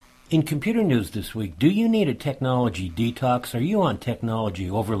In computer news this week, do you need a technology detox? Are you on technology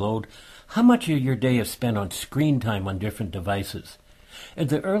overload? How much of your day is spent on screen time on different devices? In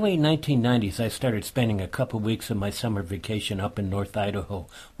the early 1990s, I started spending a couple weeks of my summer vacation up in North Idaho,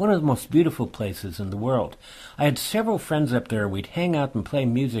 one of the most beautiful places in the world. I had several friends up there. We'd hang out and play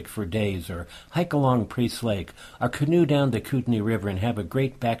music for days, or hike along Priest Lake, or canoe down the Kootenai River and have a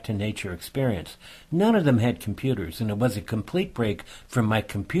great back-to-nature experience. None of them had computers, and it was a complete break from my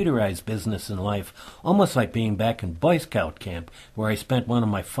computerized business and life, almost like being back in Boy Scout camp, where I spent one of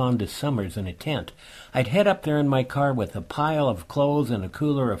my fondest summers in a tent. I'd head up there in my car with a pile of clothes and a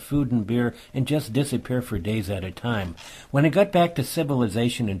cooler of food and beer and just disappear for days at a time. When I got back to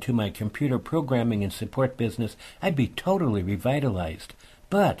civilization and to my computer programming and support business, I'd be totally revitalized.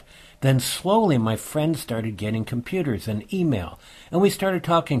 But then slowly my friends started getting computers and email, and we started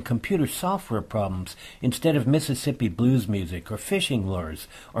talking computer software problems instead of Mississippi blues music or fishing lures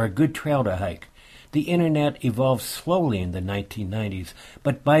or a good trail to hike. The Internet evolved slowly in the 1990s,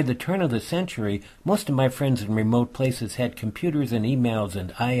 but by the turn of the century, most of my friends in remote places had computers and emails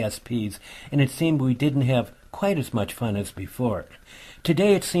and ISPs, and it seemed we didn't have quite as much fun as before.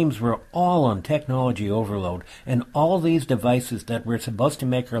 Today it seems we're all on technology overload, and all these devices that were supposed to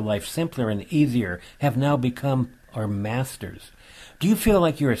make our life simpler and easier have now become our masters. Do you feel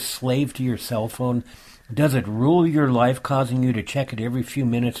like you're a slave to your cell phone? Does it rule your life, causing you to check it every few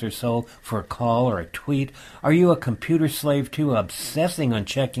minutes or so for a call or a tweet? Are you a computer slave too, obsessing on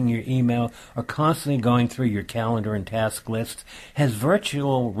checking your email or constantly going through your calendar and task lists? Has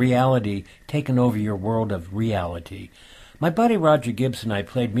virtual reality taken over your world of reality? My buddy Roger Gibbs and I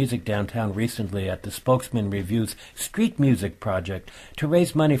played music downtown recently at the Spokesman Review's Street Music Project to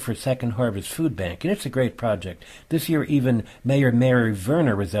raise money for Second Harvest Food Bank, and it's a great project. This year even Mayor Mary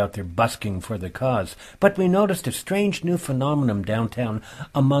Werner was out there busking for the cause. But we noticed a strange new phenomenon downtown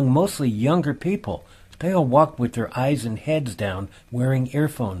among mostly younger people. They all walked with their eyes and heads down, wearing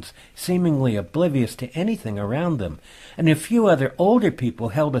earphones, seemingly oblivious to anything around them. And a few other older people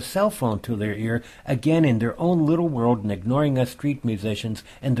held a cell phone to their ear, again in their own little world and ignoring us street musicians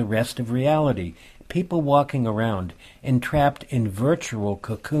and the rest of reality. People walking around, entrapped in virtual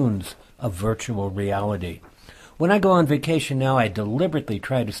cocoons of virtual reality. When I go on vacation now, I deliberately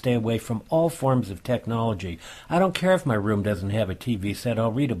try to stay away from all forms of technology. I don't care if my room doesn't have a TV set,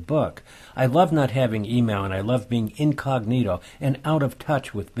 I'll read a book. I love not having email, and I love being incognito and out of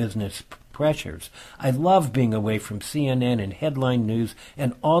touch with business pressures. I love being away from CNN and headline news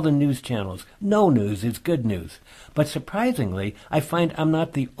and all the news channels. No news is good news. But surprisingly, I find I'm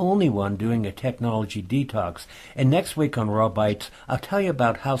not the only one doing a technology detox. And next week on Raw Bites, I'll tell you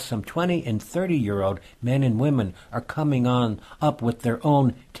about how some 20 and 30-year-old men and women are coming on up with their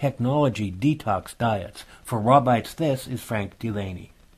own technology detox diets. For Raw Bites, this is Frank Delaney.